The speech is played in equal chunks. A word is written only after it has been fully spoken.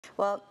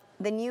Well,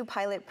 the new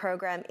pilot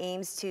program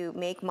aims to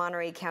make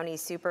Monterey County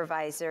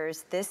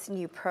supervisors, this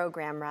new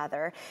program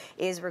rather,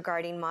 is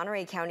regarding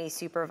Monterey County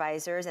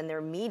supervisors and their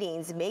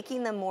meetings,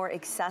 making them more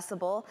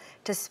accessible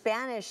to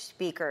Spanish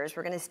speakers.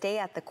 We're going to stay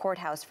at the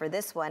courthouse for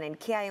this one, and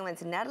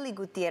KION's Natalie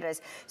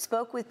Gutierrez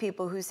spoke with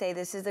people who say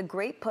this is a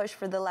great push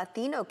for the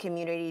Latino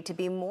community to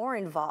be more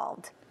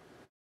involved.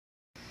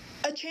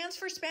 A chance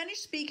for Spanish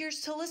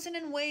speakers to listen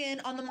and weigh in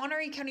on the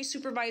Monterey County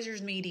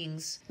Supervisors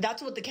meetings.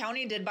 That's what the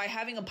county did by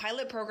having a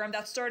pilot program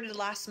that started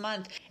last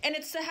month, and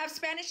it's to have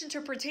Spanish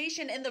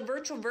interpretation in the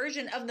virtual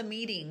version of the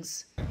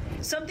meetings.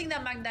 Something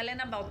that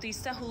Magdalena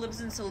Bautista, who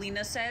lives in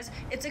Salinas, says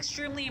it's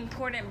extremely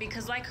important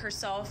because, like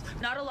herself,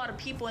 not a lot of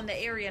people in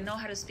the area know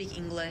how to speak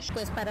English.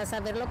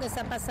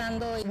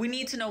 We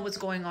need to know what's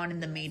going on in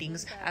the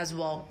meetings as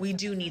well. We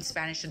do need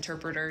Spanish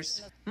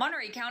interpreters.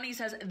 Monterey County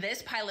says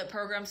this pilot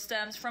program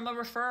stems from a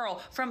referral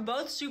from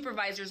both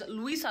supervisors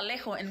Luis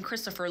Alejo and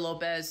Christopher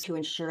Lopez. To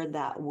ensure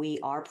that we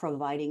are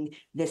providing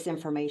this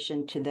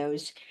information to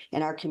those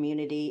in our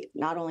community,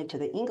 not only to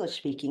the English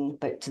speaking,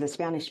 but to the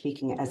Spanish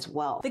speaking as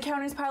well. The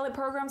county's pilot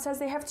program says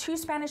they have 2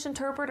 Spanish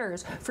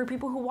interpreters for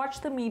people who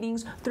watch the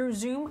meetings through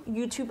Zoom,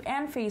 YouTube,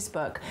 and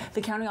Facebook. The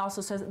county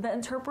also says the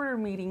interpreter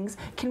meetings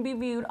can be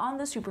viewed on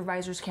the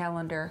supervisor's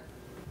calendar.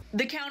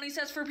 The county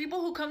says for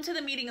people who come to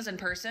the meetings in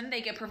person,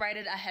 they get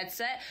provided a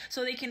headset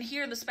so they can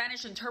hear the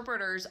Spanish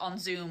interpreters on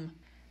Zoom.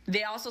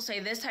 They also say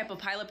this type of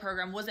pilot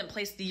program wasn't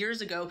placed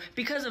years ago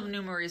because of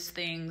numerous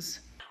things.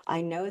 I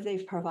know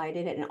they've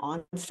provided an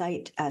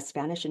on-site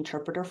Spanish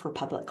interpreter for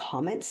public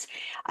comments.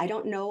 I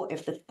don't know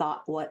if the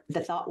thought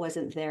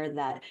wasn't there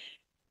that,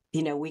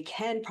 we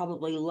can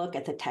probably look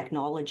at the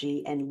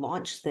technology and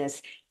launch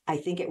this. I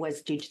think it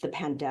was due to the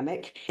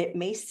pandemic. It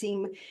may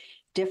seem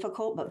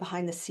difficult, but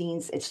behind the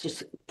scenes, it's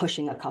just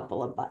pushing a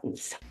couple of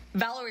buttons.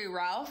 Valerie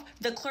Ralph,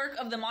 the clerk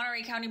of the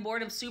Monterey County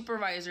Board of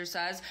Supervisors,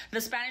 says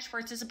the Spanish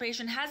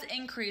participation has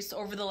increased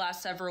over the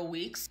last several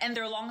weeks, and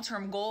their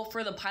long-term goal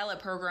for the pilot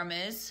program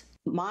is...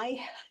 My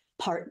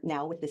part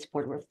now with this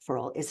board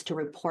referral is to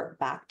report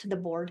back to the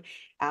board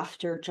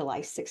after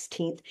July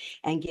 16th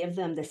and give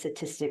them the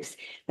statistics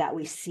that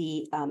we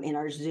see in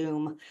our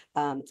Zoom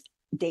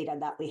data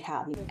that we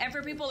have. And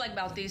for people like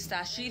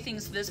Bautista, she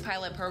thinks this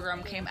pilot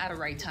program came at a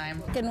right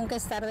time.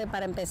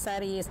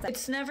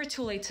 It's never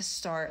too late to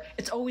start.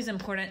 It's always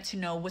important to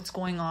know what's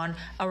going on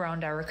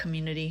around our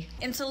community.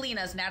 In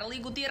Salinas, Natalie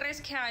Gutierrez,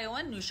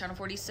 KION News Channel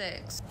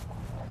 46.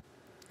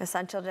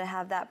 Essential to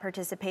have that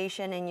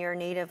participation in your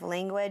native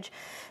language.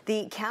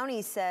 The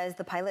county says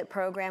the pilot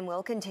program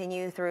will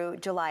continue through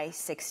July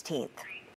 16th.